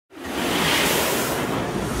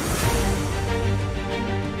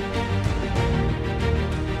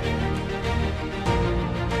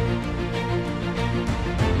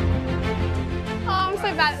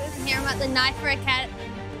The NYFA Academy.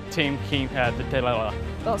 Team King,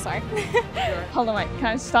 Oh, sorry. Hold on, wait. Can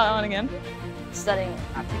I start that one again? Studying.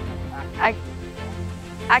 Oh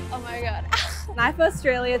my god. NYFA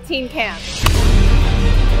Australia Team Camp.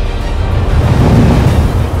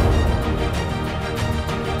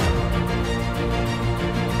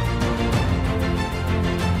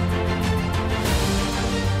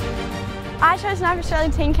 I chose NYFA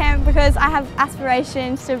Australia Teen Camp because I have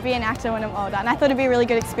aspirations to be an actor when I'm older, and I thought it'd be a really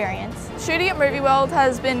good experience. Shooting at Movie World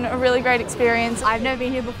has been a really great experience. I've never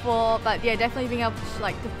been here before, but yeah, definitely being able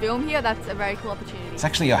to film here, that's a very cool opportunity. It's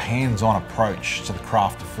actually a hands-on approach to the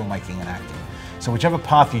craft of filmmaking and acting. So whichever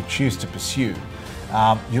path you choose to pursue,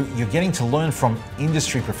 you're getting to learn from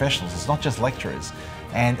industry professionals. It's not just lecturers.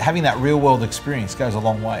 And having that real-world experience goes a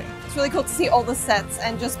long way. It's really cool to see all the sets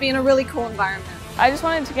and just be in a really cool environment. I just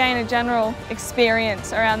wanted to gain a general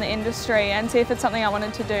experience around the industry and see if it's something I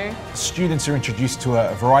wanted to do. Students are introduced to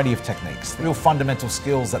a variety of techniques, real fundamental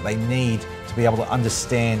skills that they need to be able to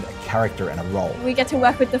understand a character and a role. We get to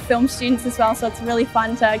work with the film students as well, so it's really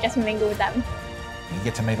fun to get to mingle with them. You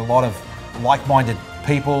get to meet a lot of like-minded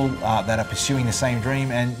people that are pursuing the same dream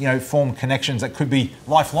and form connections that could be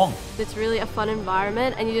lifelong. It's really a fun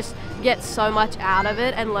environment and you just get so much out of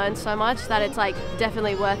it and learn so much that it's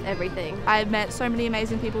definitely worth everything. I met so many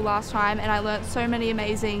amazing people last time and I learnt so many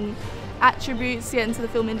amazing attributes to get into the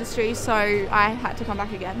film industry, so I had to come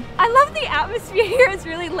back again. I love the atmosphere here, it's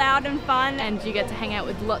really loud and fun. And you get to hang out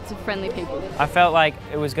with lots of friendly people. I felt like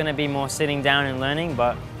it was going to be more sitting down and learning,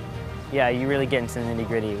 but yeah, you really get into the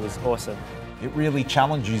nitty-gritty. It was awesome. It really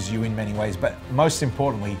challenges you in many ways, but most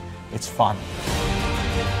importantly, it's fun.